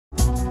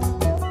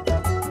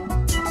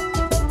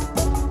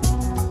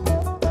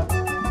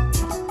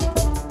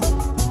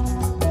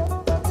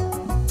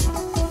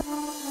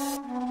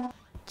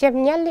jam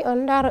nyalli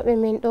on daroɓe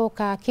min ɗo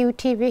ka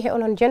Qtv he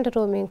onon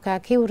jentoto min ka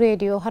Q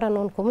radio hara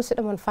non ko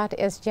musidɗo mon Fati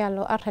S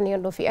Diallo artani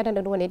on ɗo fi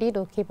adande ɗum woni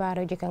ɗiɗo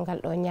kibaruji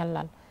kangal ɗo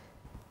nyallal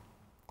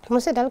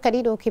musidal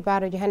kadi ɗo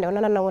kibaruji hande o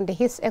nanana wonde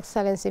His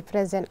Excellency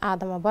President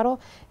Adama Barrow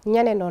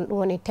nyane non ɗum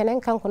woni tenen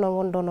kanko non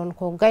wondo non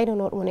ko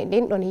gaynono ɗum woni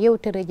ɗin ɗon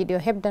yewtereji ɗi o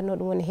hebdanno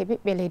ɗum woni he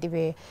ɓiɓɓe leydi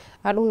ɓe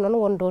ɗum non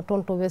wondo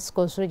toon to West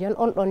Coast region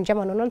on ɗon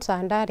jamanu noon sa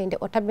daari nde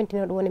o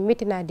tabbintino ɗum woni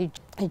mitinaji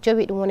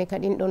jowi ɗum woni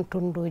kadi ɗon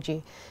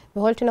tunduji ɓe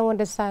holtino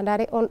wonde sa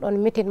daari on ɗon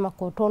mitin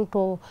makko toon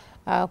to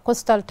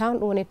Coastal Town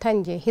ɗum woni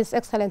Tanje His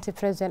Excellency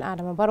President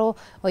Adama Barrow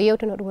o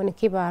yewtino ɗum woni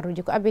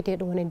kibaruji ko abite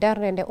ɗum woni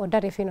darde nde o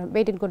dari fi noon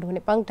ɓeyditgol ɗum woni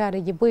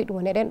ɓamtareji boyi ɗum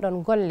woni ɗen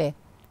ɗon golle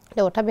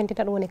nde o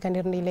tabintina ɗum woni ka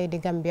nder ndi leydi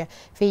Gambia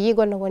fi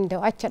yigol no wonde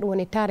o acca ɗum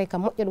woni tarika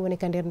moƴƴo ɗum woni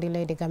ka nder ndi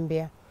leydi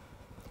Gambia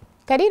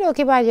kadi ɗo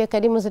kibaji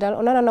kadi musidal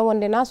o nanano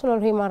wonde National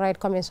Human Rights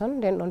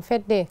Commission nden ɗon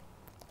fedde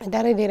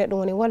daridire ɗum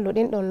woni wallu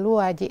ɗin ɗon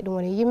luwaji ɗum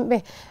woni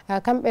yimɓe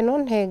kamɓe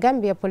noon he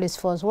Gambia Police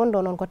Force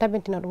wondo noon ko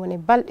tabintina ɗum woni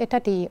balɗe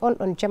tati on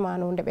ɗon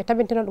jamanu nde ɓe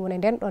tabintina ɗum woni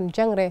nden ɗon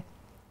jangre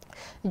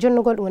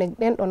jonnugol ɗum woni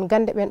ɗen ɗon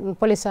gande ɓen ɗum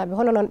polisaɓe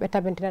hono noon ɓe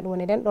tabintina ɗum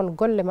woni ɗen ɗon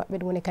golle maɓɓe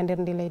ɗum woni ka nder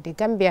ndi leydi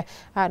Gambia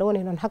ɗum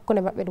woni noon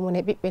hakkude maɓɓe ɗum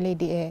woni ɓiɓɓe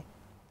leydi e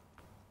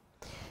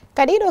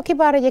kadi ɗo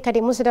kibaruji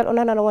kadi musidal o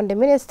nanano wonde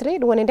ministry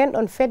ɗum woni nden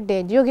ɗon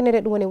fedde joguinire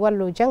ɗum woni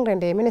wallu jangre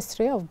nde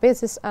Ministry of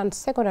Basic and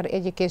Secondary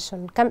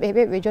Education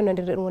kamɓe ɓe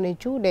jonnodirde ɗum woni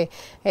juuɗe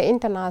e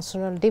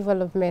International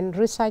Development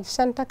Research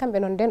Center kamɓe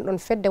noon nden ɗon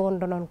fedde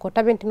wondo noon ko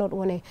tabintino ɗum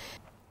woni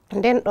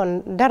nden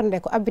ɗon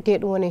darde ko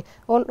abbite ɗum woni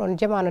on ɗon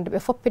jamanu nde ɓe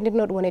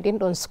foppidirno ɗum woni ɗin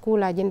ɗon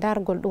skulaji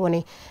dargol ɗum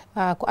woni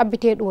ko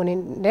abbite ɗum woni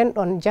nden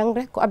ɗon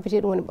jangre ko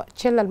abbite ɗum woni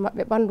cellal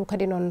maɓɓe ɓandu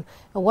kadi noon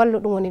wallu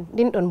ɗum woni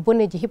ɗin ɗon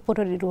boneji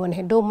hippotoɗi ɗum woni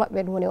he dow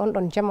maɓɓe ɗum woni on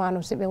ɗon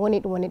jamanu si ɓe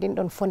woni ɗum woni ɗin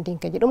ɗon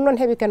fondinkeji ɗum noon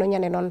heeɓi keno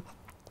ñande noon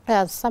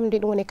samedi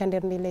ɗum woni ka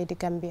nder ndi leydi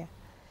Gambia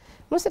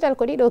musidal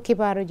ko ɗiɗo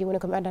kibaruji woni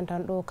komi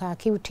addantan ɗo ka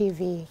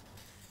Qtv.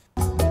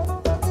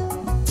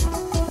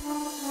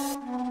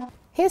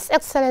 His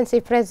Excellency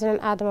President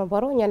Adama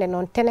Barrow nyande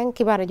noon tenen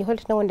kibaruji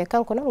holtino wonde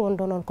kanko noon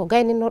wondo noon ko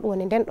gayninno ɗum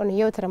woni nden ɗon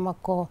yewtere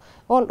makko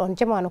on ɗon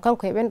jamanu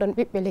kanko e ɓen ɗon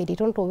ɓiɓɓe leydi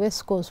toon to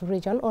West Coast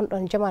region on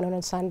ɗon jamanu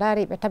noon sa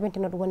daari ɓe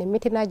tabintino ɗum woni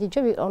mitinaji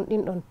jowi on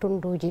ɗin ɗon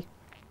tunduji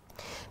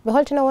ɓe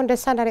holtino wonde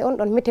sandari on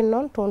ɗon mitin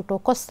noon toon to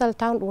Coastal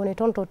Town ɗum woni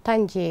toon to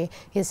Tanje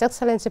His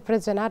Excellency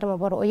President Adama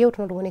Barrow o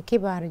yewtino ɗum woni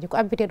kibaruji ko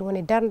abbite ɗum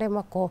woni darde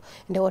makko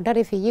nde o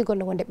dari fi yigol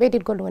no wonde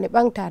ɓeyditgol ɗum woni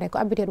ɓamtare ko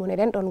abbite ɗum woni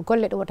ɗen ɗon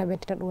golle ɗo o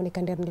tabintina ɗum woni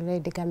ka nder ndi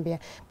leydi Gambia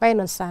ɓay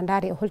noon sa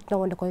daari o holtino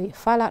wonde koye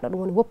falaɗo ɗum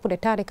woni woppude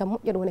tarika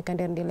moƴƴo ɗum woni ka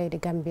nder ndi leydi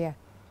Gambia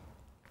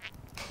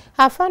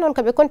ha fa noon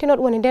ko ɓe continue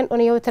ɗum woni nden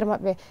ɗon yewtere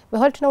maɓɓe ɓe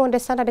holtino wonde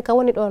sandade ka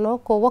woni ɗo no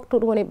ko waktu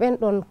ɗum woni ɓen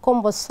ɗon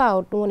Kombo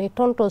South ɗum woni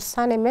toon to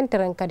Sane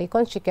Menteren kadi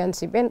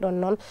constituency ɓen ɗon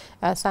noon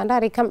sa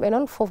daari kamɓe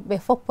noon ɓe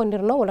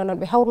foppodirno walla noon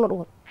ɓe hawrno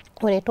ɗum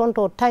woni toon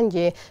to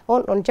Tanje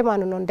on ɗon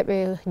jamanu noon nde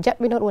ɓe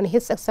jaɓɓino ɗum woni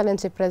His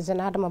Excellency President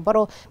Adama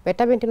Barrow ɓe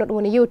tabintino ɗum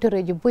woni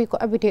yewtereji boyi ko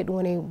abite ɗum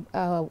woni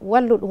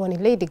wallu ɗum woni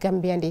leydi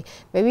Gambia ndi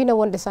ɓe wino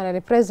wonde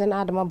sanade President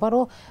Adama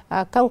Barrow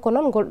kanko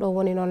noon ngol ɗo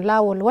woni noon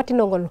laawol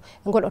watinogol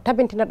ngol o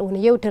tabintina ɗum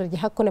woni yewtereji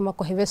hakkude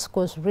makko he West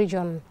Coast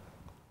region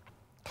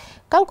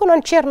kanko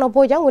noon ceerno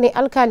Bojang woni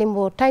alkali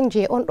mbo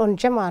Tanje on ɗon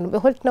jamanu ɓe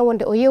holtino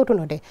wonde o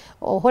yewtunode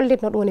o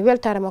hollitno ɗum woni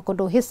weltare makko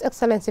dow His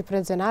Excellency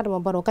President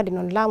Adama Barrow kadi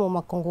noon laamu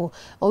makko ngu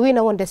o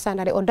wino wonde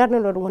sandade o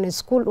darnino ɗum woni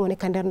school ɗum woni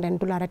ka nder nden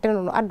dulare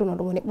teno no adduno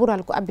ɗum woni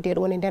ɓural ko abbite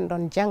ɗum woni nden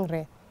ɗon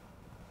jangre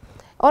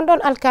on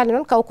ɗon alkali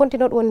noon kaw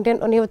continue ɗum woni nden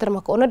ɗon yewtere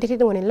makko o nodditi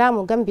ɗum woni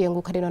laamu Gambia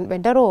ngu kadi noon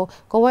ɓe daro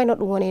ko wayno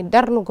ɗum woni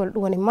darnugol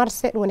ɗum woni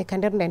marché ɗum woni ka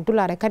nder nden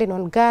dulare kadi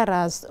noon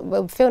garage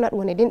fewna ɗum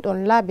woni ɗin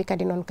ɗon laabi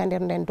kadi noon ka nder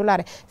nden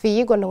dulare fi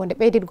yigol no wonde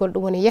ɓeyditgol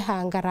ɗum woni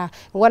yaha ngara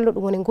wallu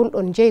ɗum woni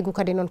gunɗon jeygu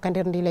kadi noon ka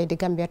nder ndi leydi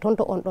Gambia toon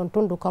to on ɗon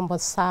tundu Kombo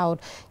South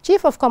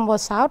Chief of Kombo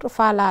South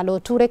Falalo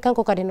Touré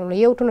kanko kadi noon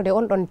yewtunude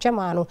on ɗon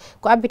jamanu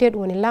ko abbite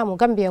ɗum woni laamu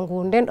Gambia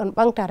ngu nden ɗon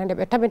ɓamtare nde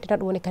ɓe tabintina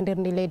ɗum woni ka nder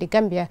ndi leydi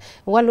Gambia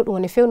wallu ɗum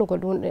woni fewnugol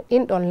ɗum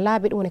ɗin ɗon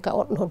laabi ɗum woni ka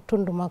on ɗon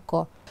tundu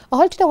makko o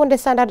holtino wonde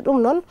sandade ɗum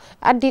noon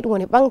addi ɗum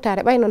woni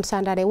ɓamtare ɓay noon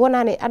sandade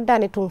wonani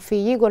addani tun fi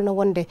yigol no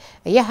wonde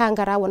yaha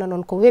ngara wona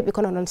noon ko weeɓi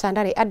kono noon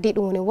sandade addi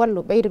ɗum woni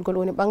wallu ɓeyditgol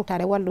woni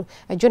ɓamtare wallu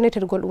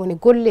jonnitirgol ɗum woni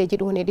golleji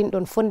ɗum woni ɗin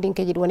ɗon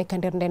fondinkeji ɗum woni ka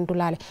nder nden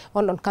dulale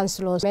on ɗon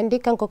councilor mendi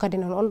kanko kadi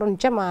noon on ɗon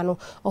jamanu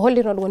o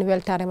hollino ɗum woni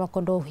weltare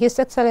makko dow His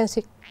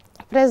Excellency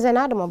President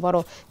Adama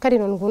Barrow kadi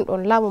noon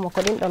gunɗon laamu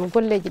makko ɗin ɗon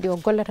golleji ɗi o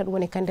gollata ɗum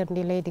woni ka nder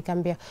ndi leydi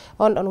Gambia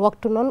on ɗon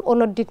waktu noon o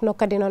nodditno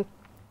kadi noon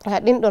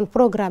ɗin ɗon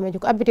programme ji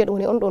ko abbite ɗum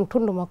woni on ɗon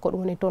tundu makko ɗum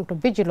woni toon to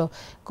Bijilo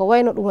ko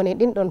wayno ɗum woni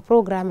ɗin ɗon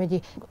programme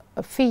ji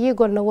fi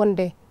yigol no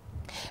wonde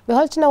ɓe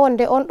holtina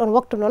wonde on ɗon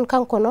waktu noon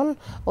kanko noon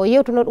o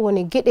yewtuno ɗum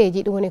woni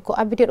gueɗeji ɗum woni ko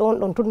abbite ɗo on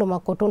ɗon tundu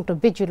makko toon to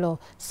Bijilo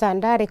sa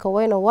daari ko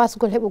wayno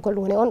wasgol heɓugol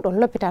ɗum woni on ɗon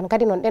lopitan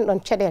kadi noon ɗen ɗon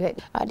caɗele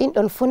ɗin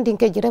ɗon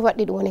fondinkeji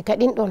rewatɗi ɗum woni ka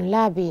ɗin ɗon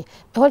laabi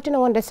ɓe holtina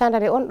wonde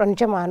sandare on ɗon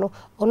jamanu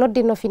o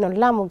noddinno fi noon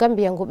laamu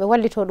Gambia ngu ɓe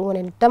wallito ɗum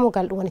woni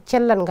damugal ɗum woni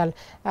cellal ngal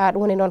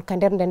ɗum woni noon ka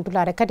nder nden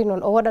dulare kadi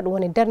noon o waɗa ɗum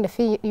woni darde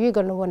fi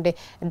wigol no wonde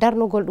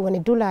darnugol ɗum woni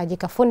dulaji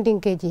ka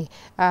fondinkeji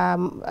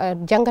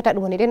janggata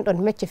ɗum woni ɗen ɗon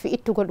mecce fi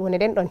ittugol ɗum woni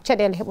ɗen ɗon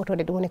caɗele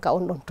heɓotode ɗum woni ka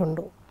on ɗon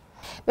tundu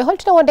ɓe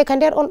holtina wonde ka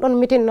nder on ɗon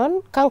mitin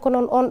noon kanko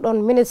noon on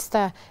ɗon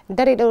ministre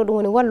dariɗo ɗum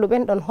woni wallu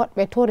ɓen ɗon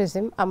hoɗɓe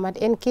tourisme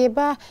Amadou En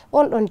Keba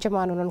on ɗon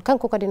jamanu noon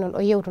kanko kadi noon o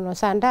yewtuno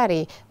sa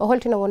ndaari o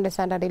holtina wonde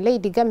sa ndaari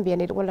leydi Gambia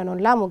ni walla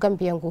noon laamu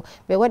Gambia ngu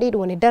ɓe waɗi ɗum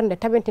woni darde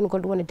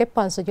tabintingol ɗum woni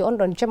dépense ji on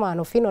ɗon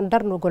jamanu fi noon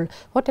darnugol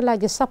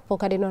hôtelaji 10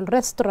 kadi noon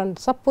restaurant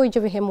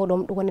 15 he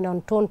muɗum ɗum woni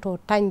noon toon to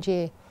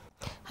Tanje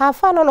ha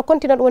fa noon o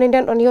continue ɗum woni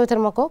nden ɗon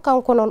yewtere makko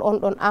kanko noon on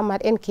ɗon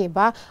Amadou En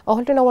Keba o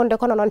holtino wonde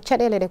kono noon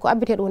caɗele ɗe ko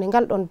abbite ɗum woni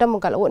ngal ɗon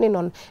dammugal woni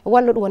noon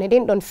wallu ɗum woni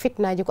ɗin ɗon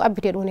fitnaji ko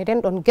abbite ɗum woni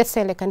nden ɗon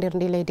guesele ka nder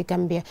ndi leydi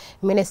Gambia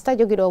ministre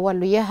joguiɗo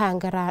wallu yaha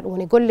ngara ɗum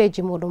woni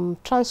golleji muɗum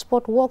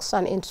transport works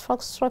and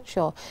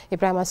infrastructure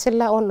Ibrahima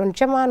Silla on ɗon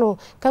jamanu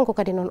kanko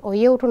kadi noon o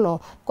yewtuno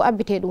ko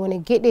abbite ɗum woni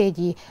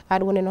gueɗeji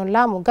ɗum woni noon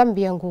laamu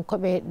Gambia ngu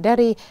koɓe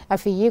dari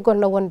fi yigol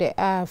no wonde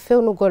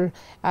fewnugol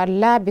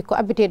laabi ko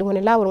abbite ɗum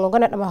woni lawol ngo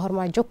gandanɗama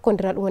hoorema jokko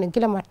ɗum woni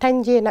gilama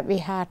Tanje naɓi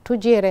ha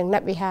Tujere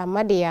naɓi ha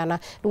Madiana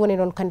ɗum woni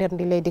noon ka nder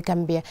ndi leydi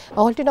Gambia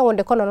o holtino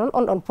wonde kono noon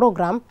on ɗon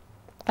programme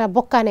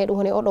bokkane ɗum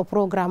woni oɗo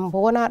programme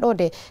bo wona ɗo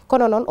de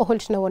kono noon o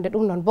holtina wonde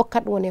ɗum noon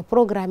bokkat ɗum woni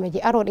programme ji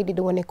aroɗi ɗi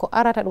ɗum woni ko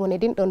arata ɗum woni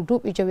ɗin ɗon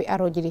duuɓi 5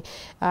 aroji ɗi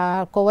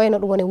ko wayno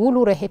ɗum woni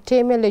wulure he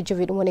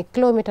 1,500 ɗum woni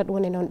kilométre ɗum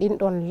woni noon ɗin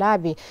ɗon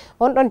laabi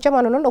on ɗon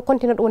jamanu noon o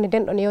continue ɗum woni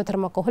nden ɗon yewtere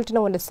makko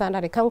holtina wonde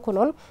sandare kanko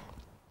noon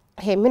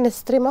he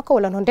ministry makko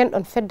walla no nden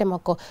ɗon fedde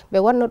makko ɓe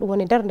wanno ɗum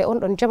woni darde on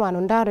ɗon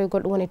jamanu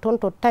ndaroygol ɗum woni toon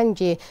to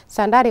Tanje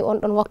sa ndaari on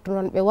ɗon waktu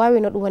noon ɓe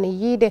wawino ɗum woni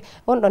yiide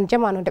on ɗon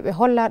jamanu nde ɓe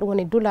holla ɗum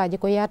woni dulaji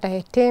ko yata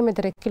he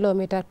 100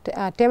 kilométre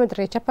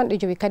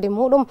 150 kadi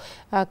muɗum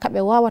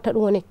kaɓe wawata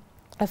ɗum woni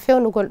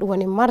fewnugol ɗum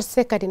woni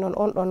marché kadi noon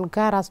on ɗon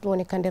garage ɗum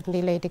woni ka nder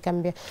ndi leydi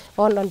Gambia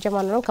on ɗon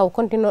jamanu noon kaw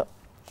continue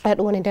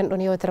ɗum woni nden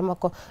ɗon yewtere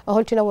makko o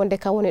holtina wonde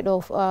ka woni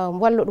ɗo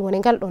wallu ɗum woni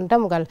ngal ɗon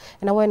damgal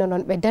ena wayno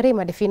noon ɓe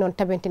darima de fi noon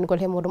tabintingol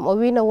he muɗum o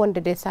wino wonde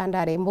de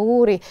sandare mbo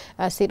wuuri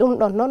si ɗum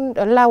ɗon noon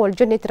laawol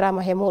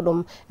jonnitirama he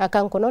muɗum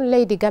kanko noon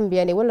leydi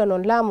Gambia ni walla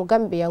noon laamu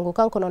Gambia ngu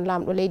kanko noon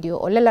laamɗo leydi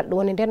o lelat ɗum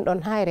woni nden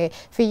ɗon hayre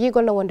fi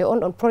yigol no wonde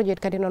on ɗon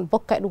projet kadi noon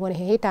bokka ɗum woni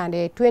he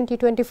hitande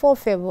 2024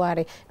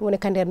 février ɗum woni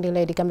ka nder ndi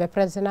leydi Gambia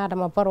président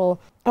Adama Barrow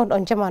on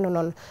ɗon jamanu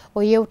noon o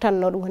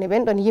yewtanno ɗum woni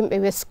ɓen ɗon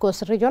yimɓe West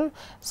Coast region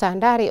sa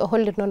ndaari o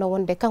hollitno no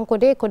wonde kanko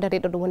de ko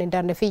dariɗo ɗum woni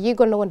darde fi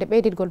yigol no wonde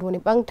ɓeydidgol ɗum woni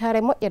ɓamtare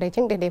moƴƴere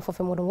jengɗe ɗe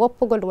fofe muɗum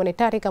woppugol ɗum woni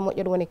tarika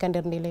moƴƴo ɗum woni ka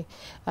nder ndi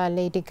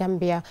leydi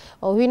Gambia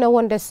o wino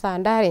wonde sa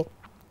ndaari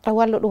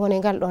wallu ɗum woni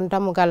ngal ɗon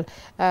dammugal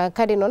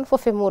kadi noon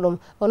fofe muɗum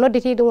o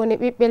nodditi ɗum woni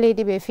ɓiɓɓe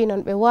leydi ɓe fi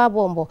noon ɓe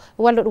waabombo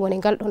wallu ɗum woni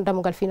ngal ɗon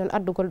dammugal fi noon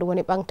addugol ɗum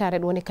woni ɓamtare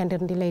ɗum woni ka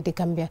nder ndi leydi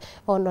Gambia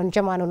on ɗon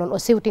jamanu noon o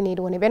siwtini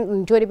ɗum woni ɓen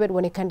ɗum jooɗiɓe ɗum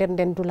woni ka nder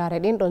nden dulare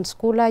ɗin ɗon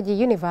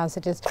skulaji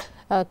universities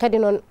kadi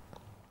noon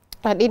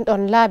ɗin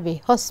ɗon laabi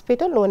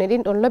hospital ɗum woni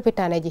ɗin ɗon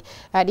lopitaneji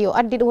ɗi o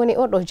addi ɗum woni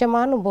oɗo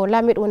jamanu bo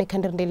laami ɗum woni ka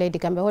nder ndi leydi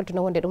Gambia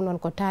holtino wonde ɗum noon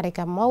ko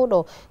tarika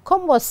mawɗo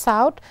Kombo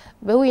South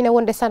ɓe wino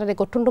wonde sandade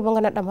ko tundu mo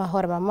gandanɗama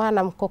hoorema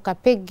manam ko ka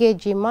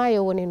peggeji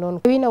maayo woni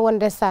noon wino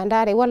wonde sa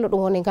ndaari wallu ɗum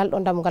woni ngal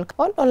ɗon dammugal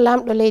on ɗon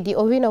laamɗo leydi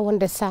o wino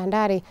wonde sa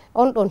ndaari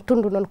on ɗon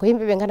tundu noon ko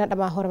yimɓeɓe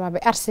gandanɗama hoorema ɓe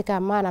arsika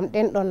manam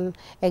ɗen ɗon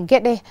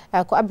gueɗe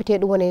ko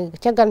abbite ɗum woni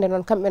caggal nde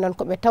noon kamɓe noon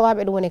koɓe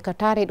tawaɓe ɗum woni ka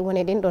taari ɗum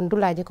woni ɗin ɗon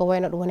dulaji ko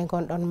wayno ɗum woni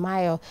gon ɗon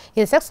maayo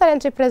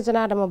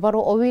président Adama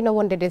Barrow o wino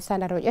wonde de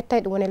sandare o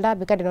ƴettay ɗum woni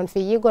laabi kadi noon fi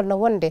yigol no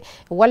wonde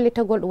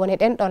wallitagol ɗum woni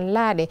ɗen ɗon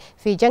laaɗe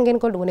fi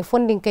janngingol ɗum woni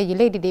fondinkeji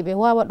leydi ɗi ɓe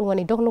wawa ɗum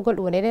woni dognugol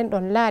ɗum woni ɗen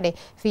ɗon laaɗe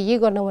fi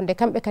yigol no wonde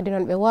kamɓe kadi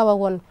noon ɓe wawa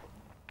won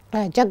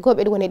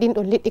jaggoɓe ɗum woni ɗin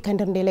ɗon liɗɗi ka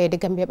nder ndi leydi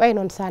Gambia ɓay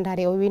noon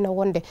sandari o wino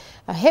wonde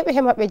heɓe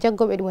he maɓɓe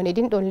jaggoɓe ɗum woni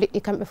ɗin ɗon liɗɗi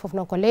kamɓe fof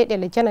noon ko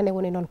leyɗele janane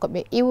woni noon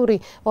koɓe iwri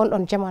on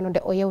ɗon jamanu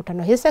nde o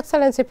yewtano His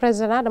Excellency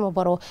président Adama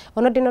Barrow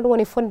o noddino ɗum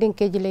woni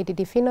fondinkeji leydi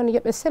ɗi fi noon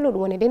yoɓe selu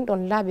ɗum woni ɗin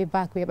ɗon laabi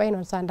bakwe ɓay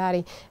noon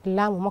sandari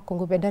laamu makko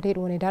ngu ɓe dari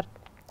ɗum woni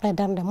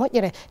darde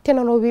moƴƴere te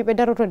noon o wi ɓe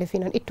darotode fi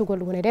noon ittugol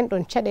ɗum woni ɗen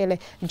ɗon caɗele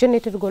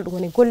jonnitirgol ɗum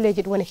woni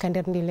golleji ɗum woni ka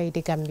nder ndi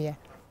leydi Gambia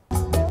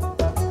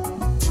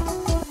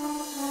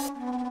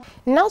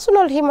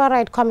National Human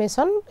Rights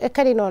Commission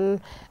kadi noon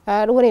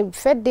ɗum woni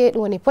fedde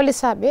ɗum woni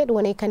polisaɓe ɗum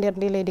woni ka nder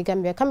ndi leydi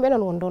Gambia kamɓe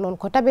noon wonɗo noon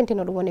ko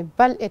tabintino ɗum woni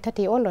balɗe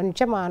tati on ɗon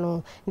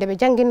jamanu nde ɓe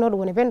jangguinno ɗum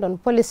woni ɓen ɗon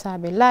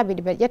polisaɓe laabi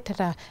ɗi ɓe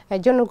ƴettata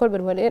jonnugol ɓe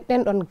ɗum woni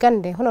ɗen ɗon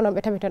gande hono noon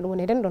ɓe tabita ɗum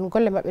woni ɗen ɗon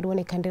golle maɓɓe ɗum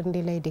woni ka nder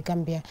ndi leydi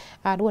Gambia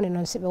ɗum woni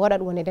noon siɓe waɗa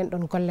ɗum woni ɗen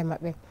ɗon golle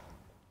maɓɓe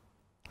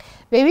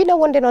ɓe wino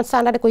wonde noon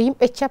sandade ko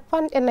yimɓe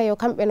 40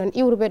 kamɓe noon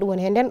iwruɓe ɗum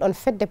woni he nden ɗon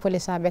fedde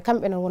polisaɓe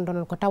kamɓe noon wonɗo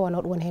noon ko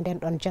tawano ɗum woni he nden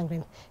ɗon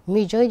jangre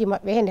miijoji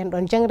maɓɓe he nden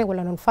ɗon jangre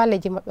walla noon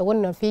falleji maɓɓe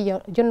woni noon fi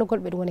jonnugol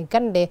ɓe ɗum woni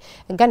gande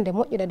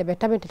moƴƴuɗe ɗe ɓe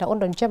tabintita on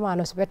ɗon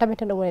jamanu so ɓe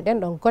tabintina ɗum woni ɗen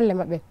ɗon golle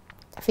maɓɓe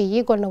fi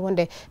yigol no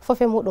wonde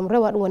fofe muɗum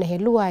rewa ɗum woni he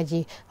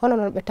luwaji hono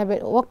noon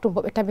waktu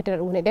bo ɓe tabitita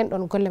ɗum woni ɗen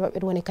ɗon golle maɓɓe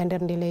ɗum woni ka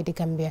nder ndi leydi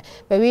Gambia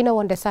ɓe wino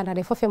wonde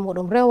sandade fofe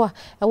muɗum rewa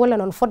walla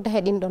noon fodda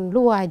he ɗin ɗon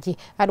luwaji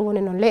ɗum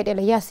woni noon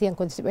leyɗele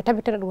yasiyankode so ɓe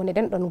tabitita ɗum woni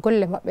ɗen ɗon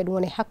golle maɓɓe ɗum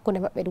woni hakkude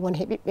maɓɓe ɗum woni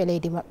he ɓiɓɓe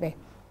leydi maɓɓe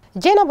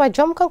Jenaba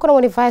Jom kanko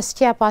woni vice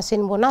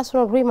chairperson mo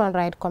National Human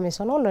Rights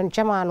Commission on don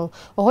jamanu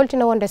o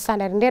holtina wonde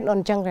standard nden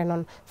on jangre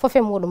non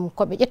fofe mudum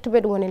ko be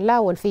ƴettube dum woni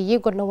lawol fi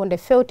yigol no wonde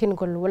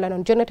fewtingol wala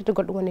non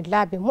jonnetigol dum woni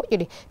laabi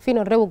moƴƴidi fi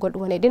non rewugol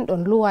dum woni din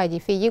don luwaji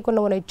fi yigol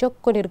no woni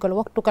jokkodirgol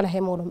waktu kala he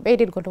mudum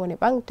beydirgol dum woni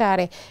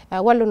bangtare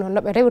wallu non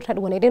no be rewirta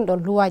dum woni din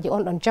don luwaji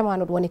on don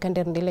jamanu dum woni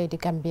kander ndi leydi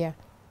Gambia.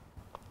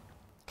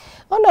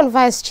 On don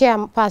vice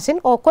chairperson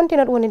o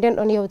continue woni den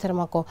don yewtere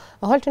makko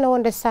o holtino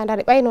wonde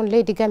standard bay non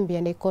leydi Gambia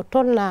ne ko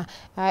tolna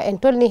en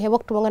tolni he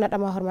waktu mo ganada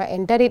ma horma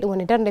en dari dum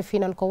woni darde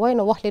finan ko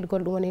wayno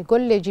wahlidgol dum woni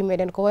golleji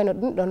meden ko wayno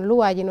dum don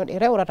luwaji non e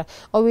rewrata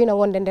o wino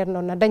wonde der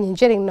non na dañi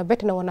jering no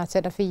betna wona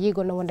seda fi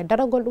yigol no wonde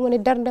daragol dum woni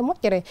darde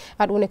moƴƴere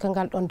adu woni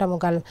kangal don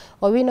damugal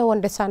o wino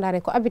wonde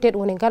standard ko abite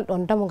dum woni gal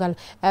don damugal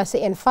si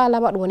en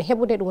falama dum woni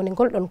hebude dum woni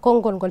gol don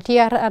kongol gol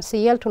tiyara ar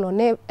si yaltuno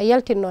ne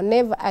yaltinno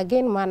never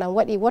again manam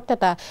wadi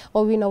wottata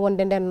o wino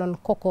wonde den non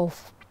koko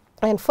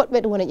en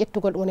fotbe dum woni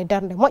ƴettugol dum woni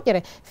darde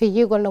moƴƴere fi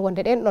yigol no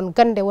wonde den don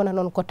gande wona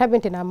non ko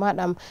tabintina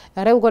madam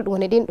rewgol dum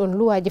woni din don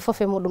luwaji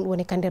fofe mudum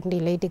woni kander ndi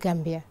leydi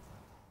Gambia.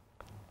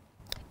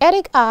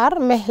 Eric R.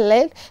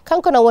 Mehlel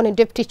kanko no woni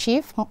deputy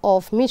chief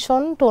of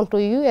mission to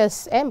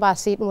US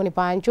embassy dum woni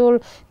Banjul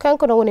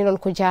kanko no woni non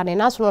ko jarne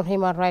National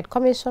Human Rights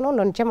Commission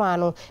non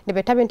jamanu de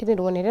be tabintini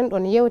dum woni den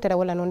don yewtere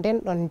wala non den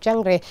don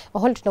jangre o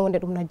holtino wonde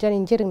dum na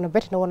jani jering no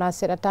betno wona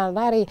seda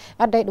tanari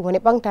adday dum woni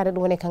bangtare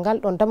dum woni kangal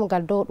don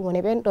damugal do dum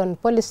woni ben don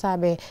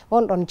polisabe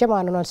on don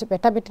jamanu non be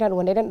tabitina dum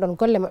woni den don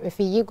golle mabbe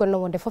fi yigol no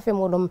wonde fofe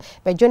mudum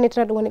be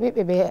jonnitira dum woni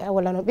bibbe be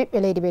wala non bibbe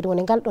leydi be dum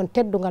woni gal don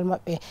teddungal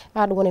mabbe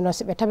dum woni non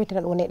be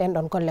tabitina dum woni den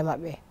don golle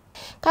mabbe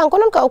kanko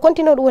non ka o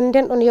continue dum woni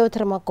den don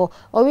yewtere makko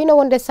o wino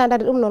wonde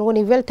standard dum non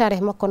woni weltare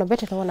makko no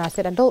betata wona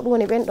seda dow dum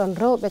woni ben don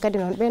rewbe kadi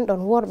non ben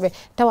don worbe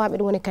tawabe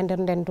dum woni kander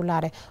den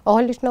dulare o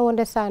hollitino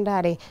wonde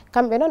standard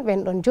kambe non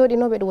ben don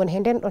jodinobe dum woni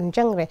den don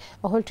jangre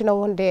o holtino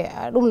wonde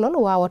dum non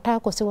wawata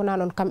ko si wona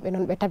non kambe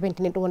non be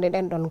tabintini dum woni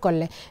den don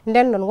golle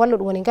den non wallu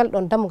dum woni gal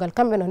don damugal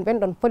kambe non ben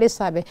don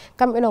polisabe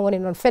kambe non woni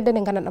non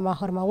feddene gananda ma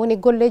horma woni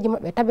golleji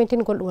mabbe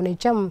tabintingol dum woni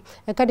jam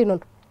kadi non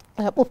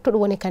ɓoftuɗo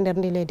woni kander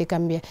ndi leydi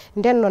Gambia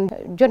nden non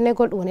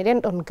jonnegol ɗum woni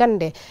ɗen ɗon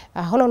gande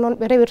hono noon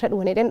ɓe rewirta ɗum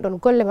woni ɗen ɗon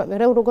golle maɓɓe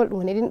rewrugol ɗum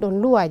woni ɗin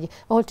ɗon luwaji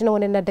o holtino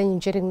woni na dañi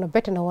jering no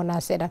bete no wona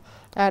seeɗa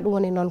ɗum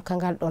woni noon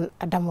kangal ɗon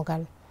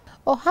dammugal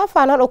o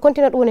hafa noon o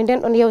continue ɗum woni nden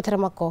ɗon yewtere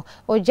makko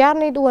o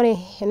jarni ɗum woni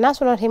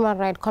National Human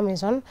Rights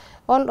Commission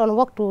on ɗon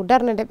waktu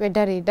darde nde ɓe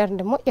dari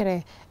darde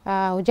moƴƴere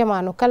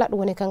jamanu kala ɗum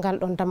woni kangal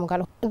ɗon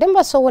dammugal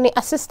Demba Sow woni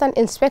Assistant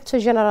Inspector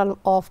General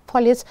of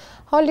Police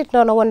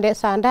hollitno no wonde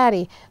sa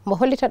ndaari mo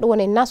hollita ɗum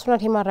woni National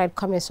Human Rights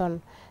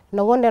Commission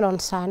no wonde noon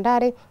sa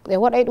ndaari ɓe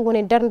waɗay ɗum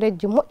woni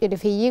dardeji moƴƴude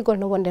fi yigol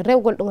no wonde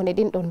rewgol ɗum woni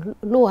ɗin ɗon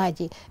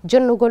luwaji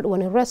jonnugol ɗum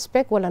woni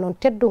respect walla noon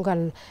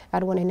teddugal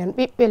aɗa woni noon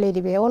ɓiɓɓe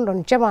leydi ɓe on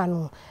ɗon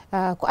jamanu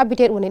ko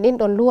abbite ɗum woni ɗin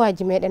ɗon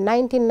luwaji meɗen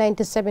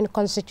 1997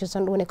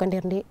 constitution ɗum woni ko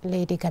nder ndi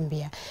leydi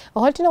Gambia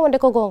o holtino wonde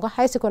ko gonga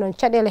haysi ko noon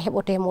caɗele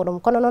heɓote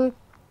muɗum kono noon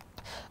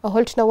o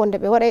holtino wonde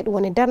ɓe waɗay ɗum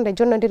woni darde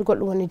jonnodirgol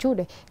ɗum woni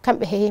juuɗe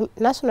kamɓe he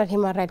National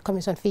Human Rights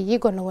Commission fi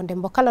yigol no wonde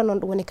mbo kala noon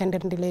ɗum woni ka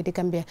nder ndi leydi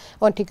Gambia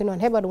on tigi noon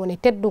heɓa ɗum woni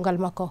teddugal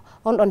makko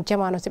on ɗon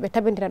jamanu so ɓe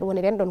tabindira ɗum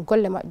woni ɗen ɗon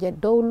golle maɓɓe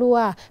dow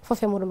luwa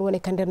fofe muɗum ɗum woni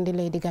ka nder ndi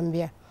leydi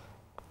Gambia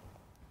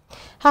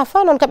ha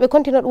fa noon kamɓe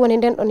continue ɗum woni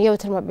nden ɗon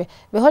yewtere maɓɓe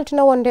ɓe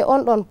holtino wonde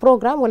on ɗon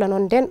programme walla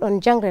noon nden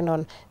ɗon jangre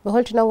noon ɓe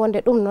holtino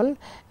wonde ɗum noon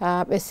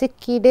ɓe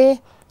sikkide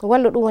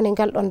wallu ɗum woni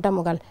ngal ɗon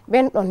dammugal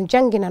ɓen ɗon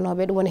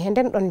janginanoɓe ɗum woni he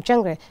nden ɗon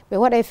jangre ɓe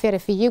waɗay feere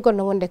fi yigol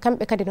no wonde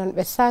kamɓe kadi noon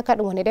ɓe saka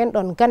ɗum woni ɗen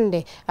ɗon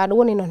gande ɗum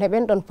woni noon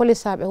heɓen ɗon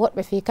polisaɓe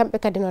woɗɓe fi kamɓe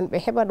kadi noon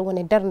ɓe heɓa ɗum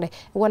woni darde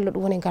wallu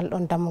ɗum woni ngal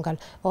ɗon dammugal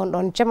on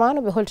ɗon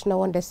jamanu ɓe holtino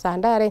wonde sa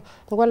ndaare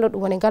wallu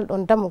ɗum woni ngal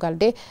ɗon dammugal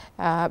de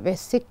ɓe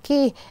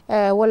sikki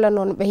walla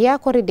noon ɓe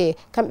yakori de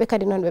kamɓe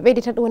kadi noon ɓe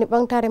ɓeydita ɗum woni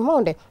ɓamtare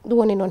mawde ɗum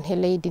woni noon he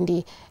leydi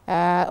ndi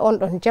on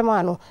ɗon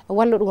jamanu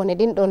wallu ɗum woni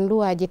ɗin ɗon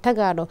luwaji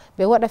tagaɗo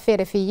ɓe waɗa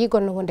feere fi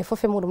yigol no wonde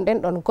fofe ɗum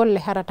ɗen ɗon golle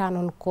harata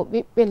noon ko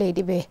ɓiɓɓe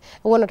leydi ɓe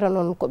wonata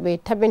noon ko ɓe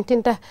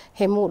tabintinta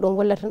he muɗum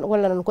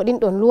walla noon ko ɗin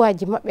ɗon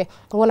luwaji maɓɓe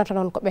wonata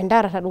noon ko ɓe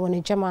darata ɗum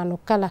woni jamanu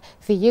kala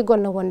fi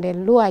yigol no wonde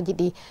luwaji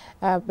ɗi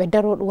ɓe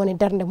daro ɗum woni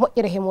darde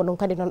moƴƴere he muɗum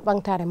kadi noon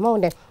ɓamtare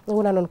mawde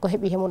wona noon ko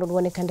heeɓi he muɗum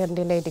woni ka nder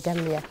ndi leydi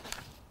Gambia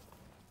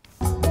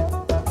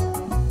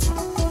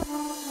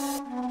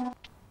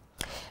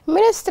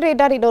Ministry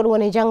dari ɗo ɗum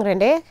woni jangre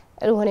nde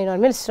ɗum woni noon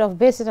Ministry of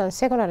Basic and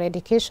Secondary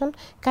Education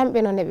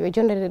kamɓe noon eɓe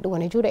jondiri ɗum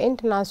woni juuɗe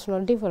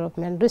International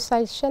Development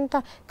Research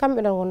Center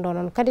kamɓe ɗon wonɗo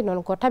noon kadi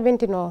noon ko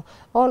tabintino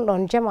on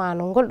ɗon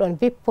jamanu ngol ɗon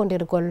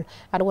bippodirgol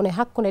aɗa woni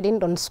hakkude ɗin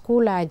ɗon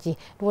skulaji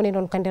ɗum woni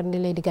noon ka nder ndi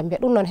leydi Gambia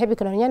ɗum noon heeɓi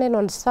ko noon ñande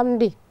noon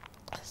samedi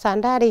sa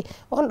ndaari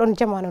on ɗon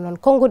jamanu noon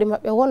konngudi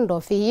maɓɓe wondo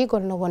fi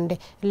yigol no wonde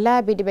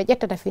laabi ɗi ɓe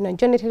ƴettata fi noon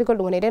jonnitirgol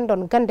ɗum woni ɗen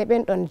ɗon gande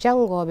ɓen ɗon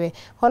jangoɓe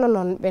hono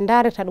noon ɓe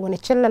daarirta ɗum woni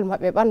cellal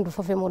maɓɓe ɓandu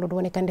fofe muɗum ɗum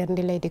woni ka nder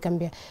ndi leydi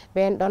Gambia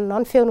ɓen ɗon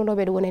noon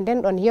fewnunoɓe ɗum woni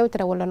nden ɗon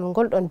yewtere walla noon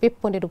ngol ɗon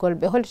bippodirgol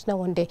ɓe holtina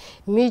wonde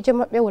miijo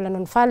maɓɓe walla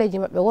noon faaleji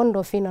maɓɓe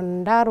wondo fi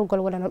noon daarugol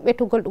walla noon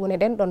ɓetugol ɗum woni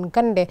ɗen ɗon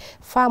gande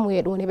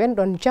faamuye ɗum woni ɓen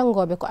ɗon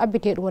jangoɓe ko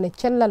abbite ɗum woni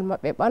cellal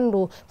maɓɓe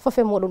ɓandu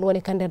fofe muɗum ɗum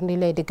woni ka nder ndi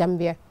leydi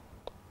Gambia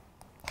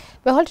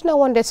ɓe holtina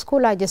wonde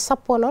skulaji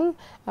sappo noon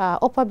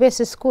upper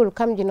basic school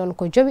kamji noon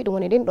ko jowi ɗum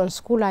woni ɗin ɗon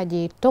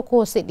skulaji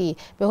tokose ɗi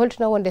ɓe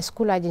holtina wonde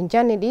skulaji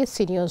janni ɗi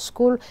senior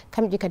school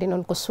kamji kadi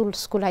noon ko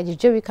skulaji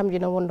jowi kamji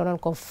noon wondo noon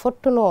ko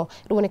fottuno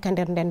ɗum woni ka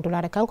nder nden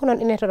dulare kanko noon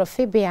inneteɗo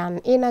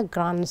Fabian ina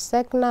grand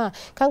sekna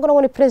kanko noon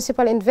woni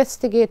principal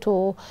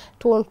investigator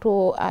to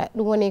ɗum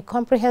woni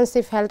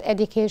comprehensive health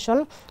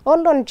education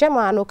on ɗon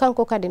jamanu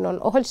kanko kadi noon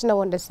o holtina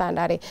wonde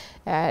sandare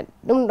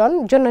ɗum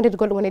ɗon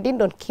jonnodirgol ɗum woni ɗin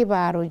ɗon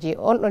kibaruji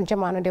on ɗon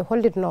jamanu nde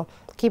hollitno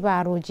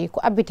kibaruji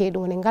ko abbite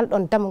ɗum woni ngal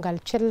ɗon damugal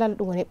cellal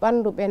ɗum woni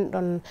ɓandu ɓen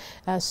ɗon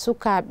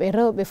sukaɓe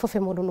rewɓe fofe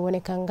muɗum ɗum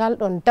woni kangal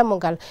ɗon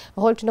damugal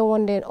holtino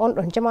wonde on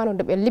ɗon jamanu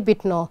nde ɓe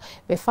libitno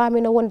ɓe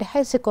famino wonde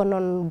haysiko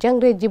noon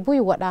jangreji buy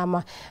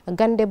waɗama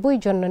gande buy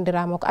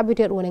jonnodirama ko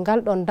abbite ɗum woni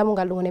ngal ɗon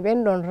damugal ɗum woni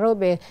ɓen ɗon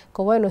rewɓe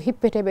ko wayno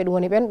hippeteɓe ɗum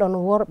woni ɓen ɗon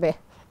worɓe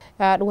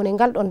ɗum woni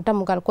ngal ɗon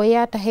damugal ko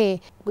yata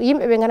he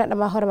yimɓe ɓe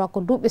gandanɗama hoore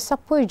makko duuɓi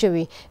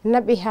 15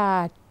 naɓi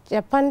ha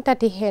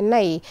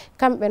 54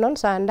 kamɓe noon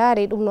sa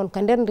daari ɗum noon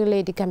ka nder ndi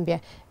leydi Gambia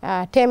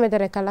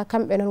temedere kala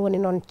kamɓe noon woni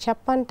noon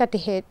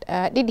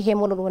 32 he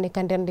muɗum woni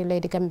ka nder ndi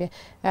leydi Gambia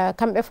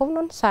kamɓe fof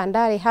noon sa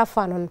daari ha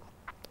fa noon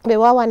ɓe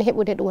wawani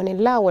heɓude ɗum woni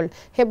lawol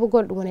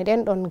heɓugol ɗum woni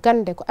ɗen ɗon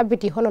gande ko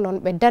abbiti hono noon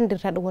ɓe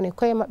dandirta ɗum woni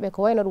koye maɓɓe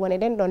ko wayno ɗum woni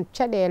ɗen ɗon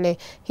caɗele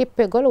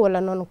hippegol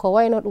walla noon ko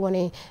wayno ɗum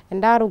woni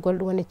darugol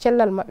ɗum woni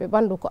cellal maɓɓe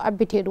ɓandu ko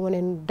abbiti ɗum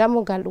woni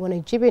damugal ɗum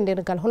woni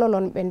jibidirgal hono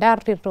noon ɓe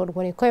dartirto ɗum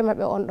woni koye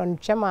maɓɓe on ɗon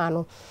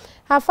jamanu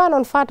ha fa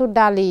noon Fatou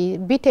Dali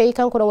Bitey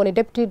kanko ɗon woni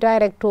deputy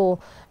director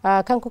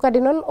kanko kadi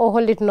noon o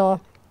hollitno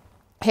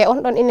he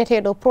on ɗon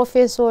inneteɗo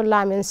professeur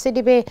Lamin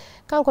Sidibe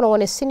kanko non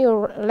woni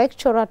senior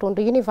lecturer to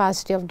the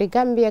University of the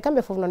Gambia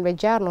kamɓe fof noon ɓe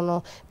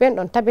jarnuno ɓen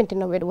ɗon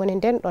tabintinoɓe ɗum woni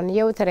nden ɗon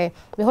yewtere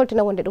ɓe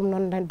holtina wonde ɗum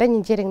noon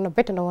dañi jering no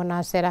bete no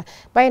wona seeɗa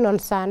ɓay noon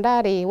sa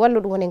daari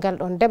wallu ɗum woni ngal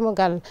ɗon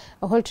demogal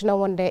holtina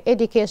wonde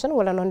education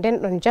walla noon nden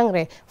ɗon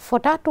jangre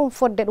fota tum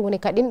fodde ɗum woni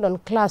ka ɗin ɗon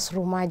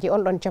classroom aji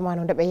on ɗon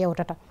jamanu nde ɓe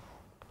yewtata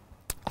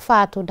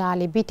Fatou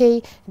Dali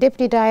Bitey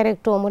deputy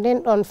director mo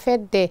nden ɗon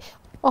fedde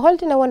o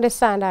holtina wonde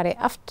sandare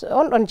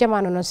on ɗon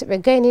jamanu noon si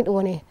ɓe gayni ɗum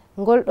woni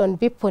ngol ɗon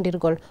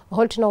bippodirgol o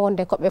holtino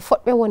wonde ko ɓe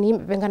foɗɓe woni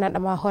yimɓe ɓe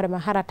gandanɗama hoorema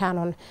harata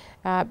noon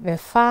ɓe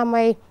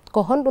famay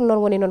ko honɗum noon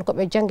woni noon ko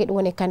ɓe jangi ɗum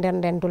woni ka nder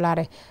nden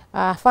dulare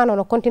fa noon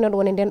o continue ɗum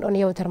woni nden ɗon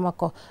yewtere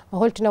makko o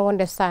holtino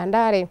wonde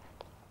sandare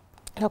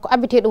ko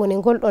abbite ɗum woni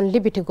ngol ɗon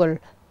libitigol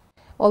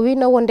o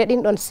wino wonde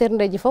ɗin ɗon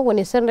serdeji fof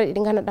woni serdeji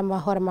ɗi gandanɗama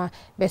hoorema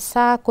ɓe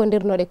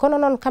sakodirnoɗe kono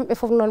noon kamɓe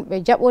fof noon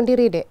ɓe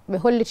jaɓodiride ɓe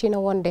hollitino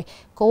wonde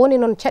ko woni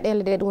noon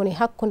caɗele ɗe ɗum woni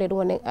hakkude ɗum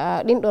woni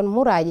ɗin ɗon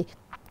muraji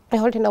ɓe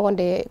holtina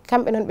wonde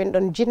kamɓe noon ɓen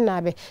ɗon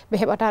jinnaɓe ɓe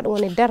heɓata ɗum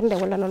woni darde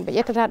walla noon ɓe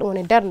ƴettata ɗum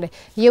woni darde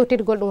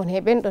yewtidgol ɗum woni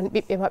he ɓen ɗon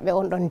ɓiɓɓe maɓɓe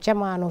on ɗon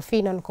jamanu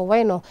fi noon ko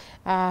wayno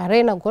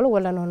renagol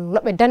walla noon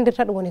noɓe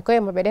dandirta ɗum woni koye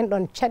maɓɓe ɗen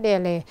ɗon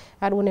caɗele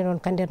ɗum woni noon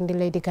ka nder ndi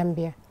leydi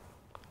Gambia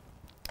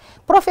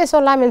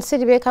Professor Lamin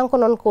Sidibe kanko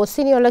noon ko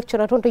senior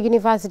lecturer toon to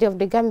University of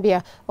the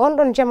Gambia on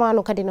ɗon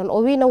jamanu kadi noon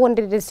o wino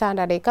wonde de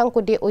sandare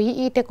kanko de o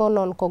yiite ko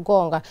noon ko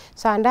gonga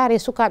sa daari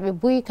sukaɓe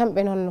buyi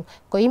kamɓe noon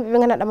ko yimɓe ɓe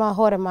gandanɗama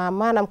hoorema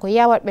manam ko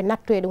yawatɓe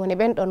nattu e ɗum woni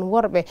ɓen ɗon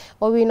worɓe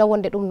o wino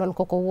wonde ɗum noon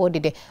koko woodi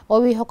de o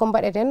wi hoko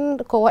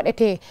mbaɗeten ko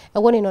waɗete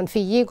woni noon fi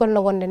yigol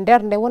no wonde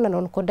nder nde wona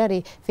noon ko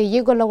dari fi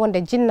yigol no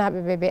wonde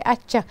jinnaɓe ɓe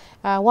acca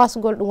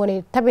wasgol ɗum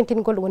woni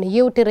tabintingol ɗum woni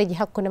yewtereji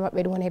hakkude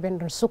maɓɓe ɗum woni ɓen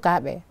ɗon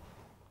sukaɓe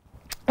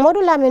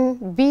Modou Lamin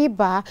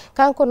Biba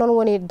kanko noon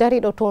woni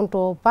dariɗo toon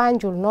to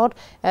Banjul North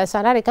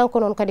sanari kanko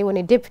noon kadi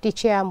woni deputy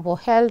chair mbo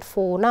health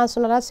for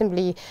National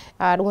Assembly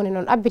ɗum woni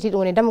noon abbiti ɗum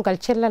woni damgal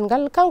cellal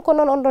ngal kanko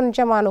noon on ɗon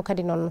jamanu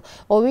kadi noon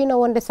o wino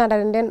wonde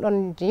sandare nden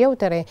ɗon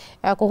yewtere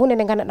ko hunde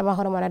nde gandanɗama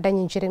hoore mana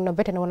dañi jiring no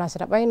bete no wona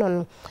seeɗa ɓay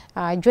noon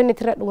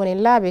jonnitira ɗum woni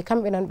laabi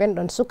kamɓe noon ɓen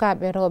ɗon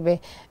sukaɓe rewɓe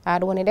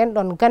ɗum woni ɗen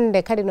ɗon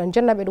gande kadi noon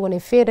jonnaɓe ɗum woni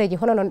feereji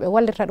hono noon ɓe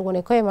wallirta ɗum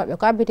woni koye maɓɓe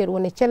ko abbite ɗum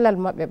woni cellal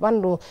maɓɓe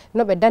ɓandu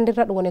no ɓe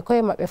dandirta ɗum woni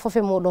koye maɓɓe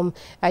fofe muɗum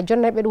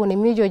jonnaɓe ɗum woni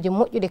miijoji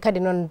moƴƴuɗi kadi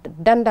noon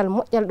dandal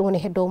moƴƴal ɗum woni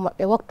he dow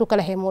maɓɓe waktu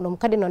kala he muɗum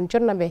kadi noon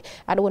jonnaɓe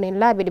ɗum woni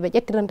laabi ɗi ɓe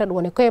ƴettiranta ɗum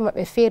woni koye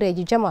maɓɓe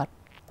feereji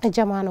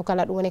jamanu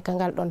kala ɗum woni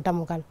kangal ɗon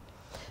damugal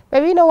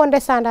ɓe wino wonde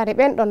sandare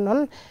ɓen ɗon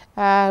noon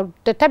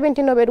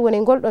tabintinoɓe ɗum woni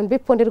ngol ɗon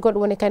bippodirgol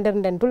ɗum woni ka nder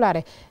nden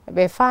dulare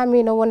ɓe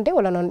faamino wonde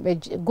walla noon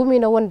ɓe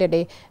gumino wonde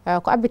ɗe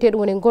ko abbite ɗum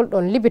woni ngol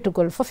ɗon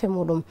libitugol fofe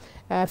muɗum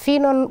fi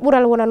noon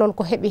ɓural wona noon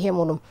ko heeɓi he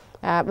muɗum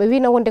ɓe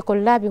wino wonde ko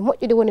laabi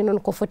moƴƴuɗi woni noon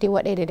ko foti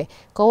waɗede de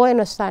ko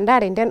wayno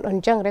sandare nden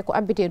ɗon jangre ko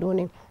abbite ɗum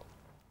woni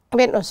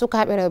ɓen ɗon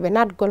sukaɓe rewɓe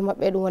natgol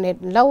maɓɓe ɗum woni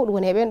law ɗum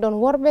woni ɓen ɗon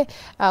worɓe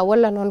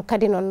walla noon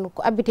kadi noon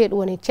ko abbite ɗum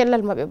woni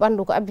cellal maɓɓe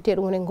ɓandu ko abbite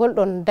ɗum woni ngol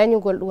ɗon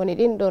dañugol ɗum woni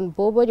ɗin ɗon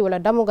boboji walla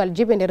damugal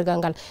jibidirgal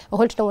ngal o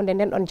holtino wonde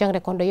nden ɗon jangre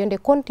kondo yonde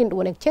contine ɗum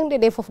woni cengɗe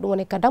ɗe foof ɗum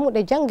woni ka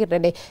damuɗe jangguirɗe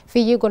ɗe fi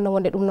yigol no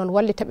wonde ɗum noon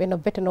wallitaɓe no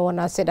bete no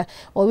wona seeɗa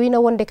o wino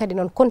wonde kadi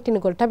noon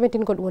continugol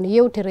tabitingol ɗum woni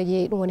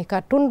yewtereji ɗum woni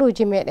ka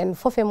tunduji meɗen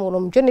foofe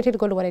muɗum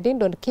jonnitirgol ɗum woni ɗin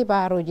ɗon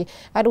kibaruji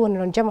aɗum woni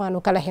noon jamanu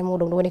kala he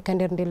muɗum ɗum woni ka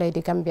nder ndi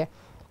leydi Gambia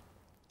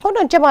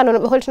Hodon jamanu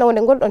be holtina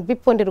wonde gol don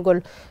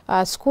bippondirgol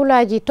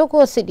schoolaji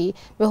tokosiɗi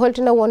be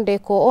holtina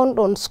wonde ko on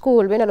don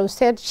school be na dum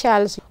St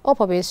Charles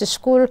Opabase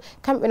school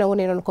kambe na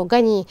woni non ko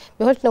gagni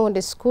be holtina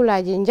wonde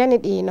schoolaji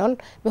janidi non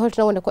be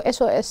holtina wonde ko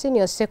SOS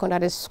senior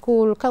secondary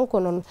school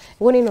kanko non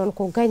woni non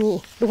ko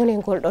gagni dum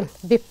woni gol don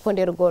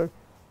bippondirgol.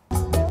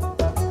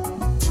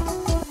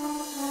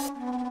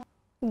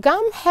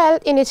 Gam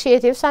Health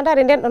Initiative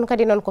sandari den don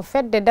kadi non ko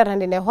fedde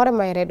darande ne hore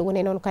mayre dum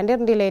woni non ka nder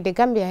ndi leydi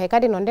Gambia he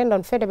kadi non den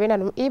don fedde be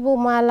nanum Ibu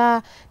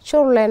Mala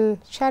Children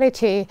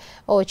Charity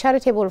o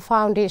Charitable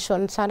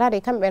Foundation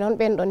sandari kambe non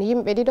ben don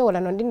yimbe dido wala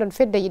non din don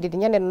fedde yidi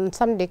nyande non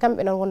samde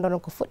kambe non wondon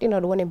ko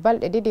fuddino dum woni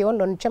balde didi on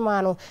don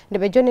jamanu de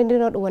be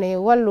jonnindino dum woni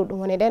wallu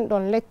dum woni den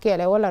don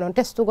lekkele wala non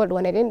testugol dum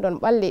woni den don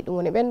balli dum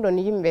woni ben don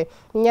yimbe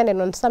nyande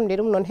non samde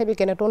dum non hebi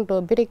kene ton to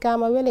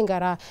Birikama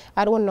Welingara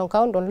ar won non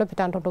ka on don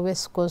lopitan to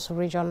West Coast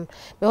region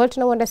be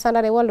holtina wonde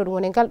sanare wallude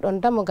woni gal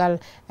don damugal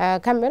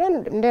kambe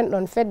non den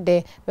don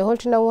fedde be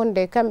holtina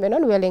wonde kambe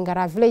non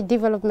Welingara Village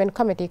Development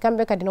Committee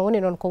kambe kadi no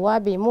woni non ko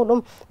wabi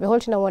mudum be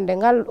holtina wonde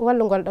gal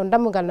wallugol don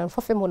damugal non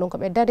fofe mudum ko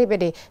be dari be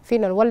de fi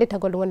non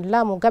wallitagol woni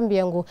laamu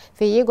Gambia ngu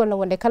fi yigol no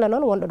wonde kala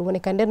non wondo woni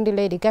ka nder ndi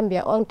leydi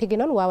Gambia on tigi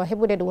non wawa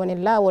hebude dum woni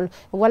laawol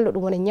wallude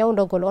woni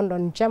nyawdogol on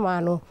don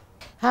jamanu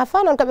ha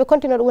fa non kabe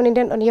continue dum woni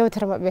den don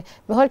yewtere mabbe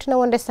be holtina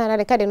wonde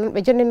sanare kadi non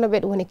be jonnino be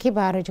dum woni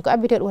kibaruji ko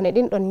abite dum woni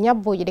din don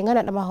nyabboji di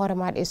ngana dama hore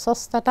maade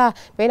sostata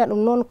be na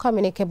dum non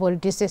communicable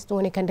disease dum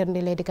woni ka nder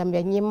ndi leydi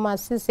Gambia nyimma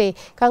sise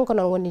kanko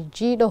non woni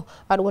jiido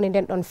adu woni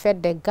den don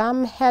fedde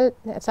Gam Health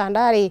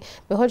sandari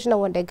be holtina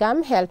wonde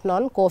Gam Health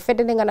non ko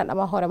fedde de ngana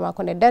dama hore ma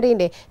ko ne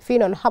darinde fi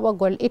non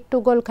habagol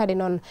ittugol kadi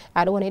non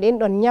adu woni din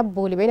don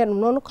nyabboli be na dum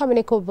non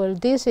communicable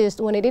disease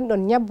dum woni din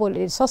don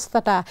nyabboli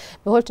sostata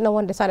be holtina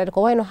wonde sanare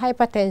ko wayno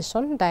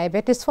hypertension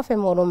diabetes fofe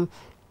modum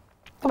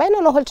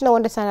bayno no holtina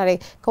wonde sanare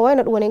ko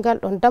wayno dum woni gal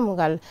don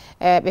damugal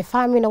be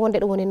famina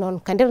wonde dum woni non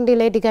ka nder ndi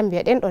leydi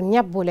Gambia den don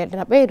nyabbule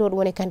dana beydo dum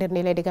woni ka nder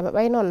ndi leydi Gambia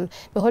bay non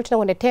be holtina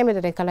wonde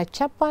temedere kala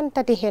capan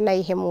tati he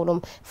nayi he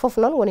mudum fof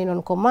non woni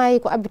non ko mayi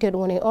ko abite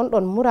dum woni on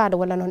don murado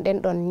wala non den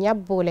don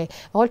nyabbule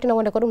holtina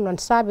wonde ko dum non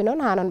sabi non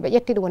ha non be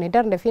yetti dum woni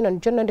darde fi non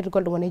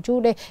jonnondirgol dum woni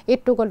juude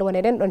ittugol dum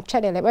woni den don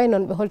cadele bay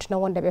non be holtina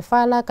wonde be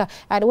falaka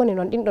ade woni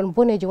non din don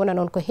boneji wona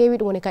non ko heewi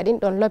dum woni ka din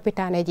don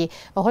lopitaneji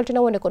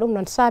holtina wonde ko dum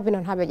non sabi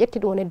non habe yetti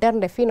dum woni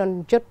darde fi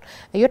non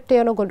yotte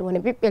yonogol dum woni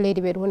bibbe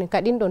leydi be dum woni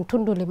kadin don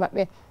tunduli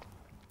mabbe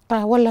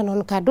walla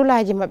non ka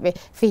dulaji mabbe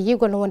fi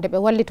yigol wonde be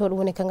wallito dum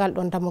woni ka gal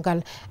don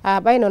damugal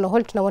bayno no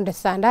holtina wonde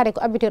sandare ko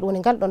abite dum woni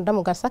gal don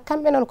damugal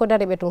sakkambe non ko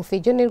dare be tum fi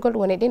jonnirgol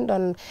woni din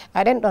don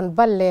den don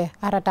balle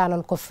arata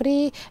non ko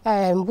free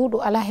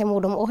mbudu ala he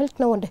mudum o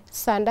holtina wonde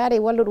sandare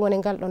wallu dum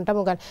woni gal don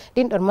damugal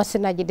din don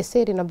masinaji de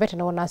seri no bete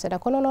no wona seda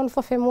kono non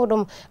fofe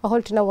mudum o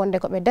holtina wonde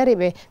ko be dari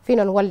be fi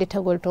non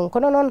wallitagol tum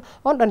kono non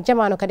on don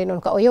jamanu kadi non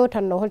ka o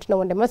yewtan no holtina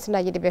wonde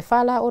masinaji de be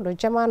fala o do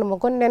jamanu mo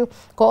gonnen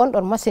ko on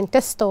don masin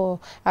testo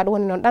adu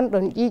woni non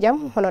don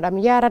jijam hono dam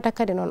yarata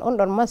kadi non on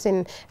don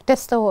machine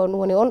testa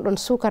woni on don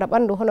sukara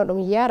bandu hono dum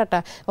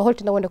yarata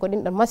holtina wonde ko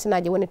din don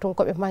masinaji woni tun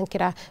ko be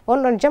mankira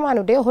on don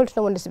jamanu de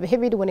holtina wonde be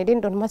hebidi woni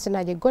din don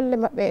masinaji golle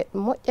mabbe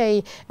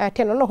mojjay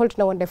ten on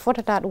holtina wonde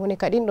fotata dum woni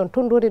kadi don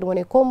tunduri dum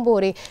woni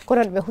kombori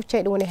kono be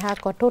huccay dum woni ha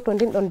ko toto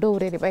din don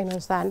dowriri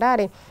baynon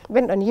sandare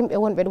ben don yimbe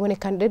wonbe dum woni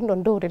kan din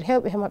don dowriri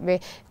hewbe he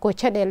mabbe ko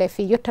cadele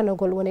fi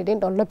yottanogol woni din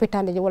don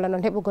lopitande wala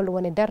non hebugol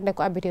woni darde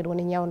ko abite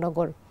woni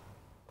nyawndogol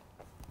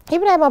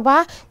Ibrahima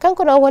Ba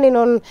kanko no woni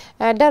non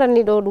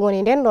darani do dum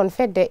woni den don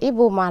fedde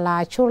Ibu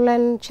Mala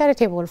Children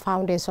Charitable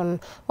Foundation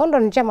on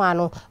don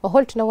jamanu o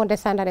holtina wonde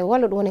sandare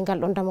wallu dum woni gal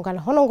don damugal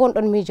hono gon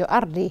don mijo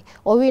ardi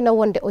o wi no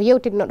wonde o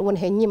yewtidno dum woni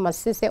he nyimma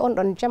sise on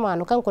don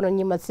jamanu kanko non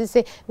nyimma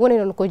sise woni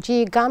non ko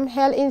ji Gam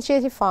Health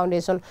Initiative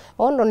Foundation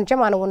on don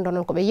jamanu won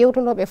don ko be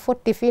yewtuno be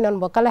fotti fi non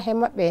bo kala he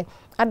mabbe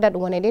adda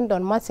dum woni din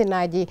don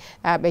masinaji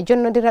be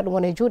jonnodira dum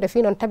woni juude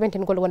fi non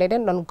tabentengol woni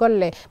den don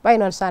golle bay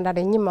non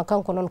sandare nyimma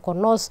kanko non ko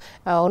nos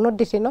o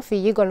nodditi no fi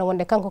yigol no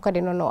wonde kanko kadi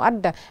non o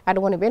adda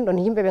adu woni ben don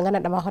yimbe be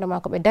ganada ma hore ma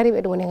ko be dari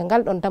be dum woni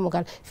gal don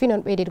damugal fi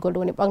non beydidgol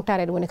dum woni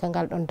bangtare dum woni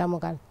gal don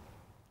damugal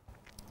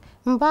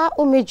Mba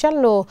Umi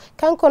Jallo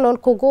kanko non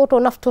ko goto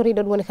naftori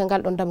do woni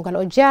kangal don damgal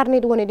o jarni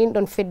do woni din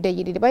don fedde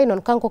yidi bay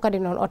non kanko kadi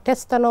non o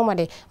testanoma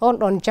de on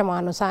don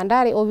jamanu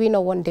sandari o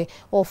wino wonde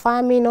o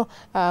famino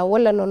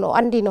walla non o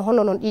andi no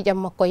hono non ijam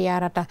makko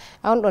yarata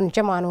on don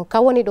jamanu ka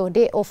woni do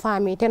de o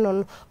fami te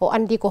non o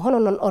andi ko hono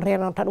non o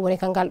renata do woni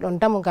kangal don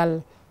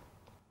damugal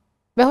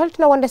be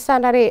holtina wonde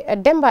sandare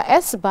Demba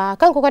Esba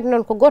kanko kadi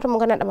non ko goto mo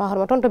ganada ma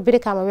horma ton to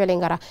Birikama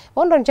Welingara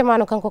on don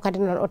jamanu kanko kadi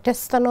non o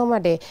testanoma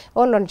de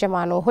on don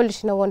jamanu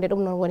hollitina wonde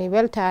dum non woni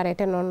weltare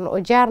te non o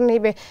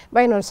jarnibe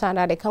bay non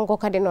sandare kanko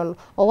kadi non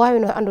o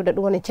wawi no andude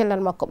dum woni cellal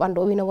makko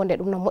bando o wino wonde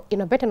dum no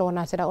moƴƴino bete no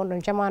wona seda on don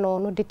jamanu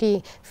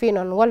nodditi fi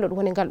non wallu dum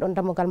woni gal don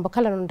damugal mo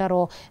kala non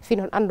daro fi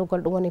non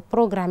andugol dum woni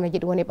programme ji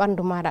dum woni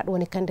bandu maada dum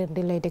woni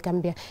kandirde leydi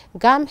Gambia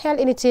Gam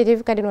Health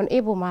Initiative kadi non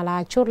Ibu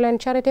Mala Children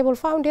Charitable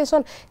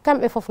Foundation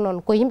kambe fof non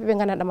non ko yimɓe ɓe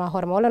ganduɗa ma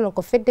hoorema walla non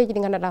ko feddeji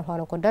ɗi ganduɗa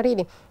hono ko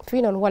dariɗi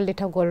fi non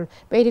wallitagol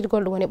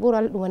ɓeyditgol ɗum woni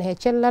ɓural ɗum woni he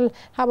cellal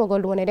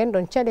haɓagol ɗum woni ɗen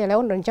ɗon caɗele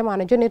on ɗon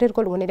jamanu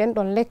jonirirgol ɗum woni ɗen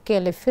ɗon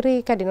lekkele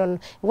firi kadi non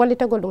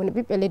wallitagol ɗum woni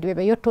ɓiɓɓe leydi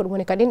ɓe yetto ɗum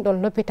woni kadi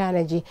ɗon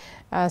lopitaneji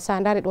sa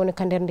dari ɗum woni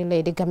ka nder ndi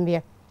leydi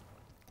Gambia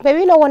ɓe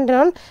wino wonde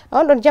noon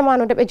on ɗon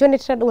jamanu nde ɓe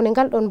jonitata ɗum woni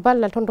ngal ɗon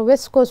ballal toon to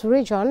West Coast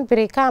Region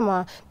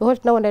Brikama ɓe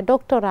holtina wonde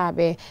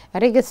doctoraɓe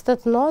registered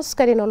nurse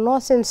kadi no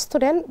nursing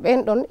student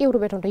ɓen ɗon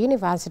iwruɓe toon to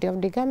University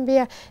of the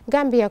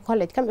Gambia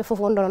College kamɓe foof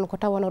wonɗo noon ko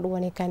tawano ɗum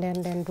woni ka nder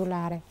nden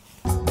dulare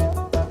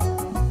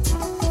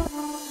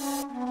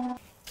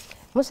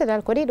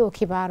musidal ko ɗiɗo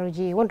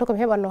kibaruji wonto komi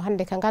heɓanno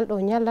hannde ka ngal ɗo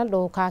ñallal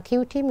ɗo ka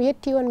Qtv mi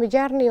yetti on mi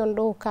jarni on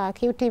ɗo ka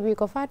Qtv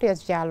ko Fatou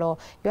Diallo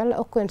yo Allah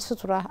okku en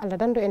sutura Allah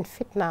dandu en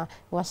fitna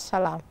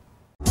wassalam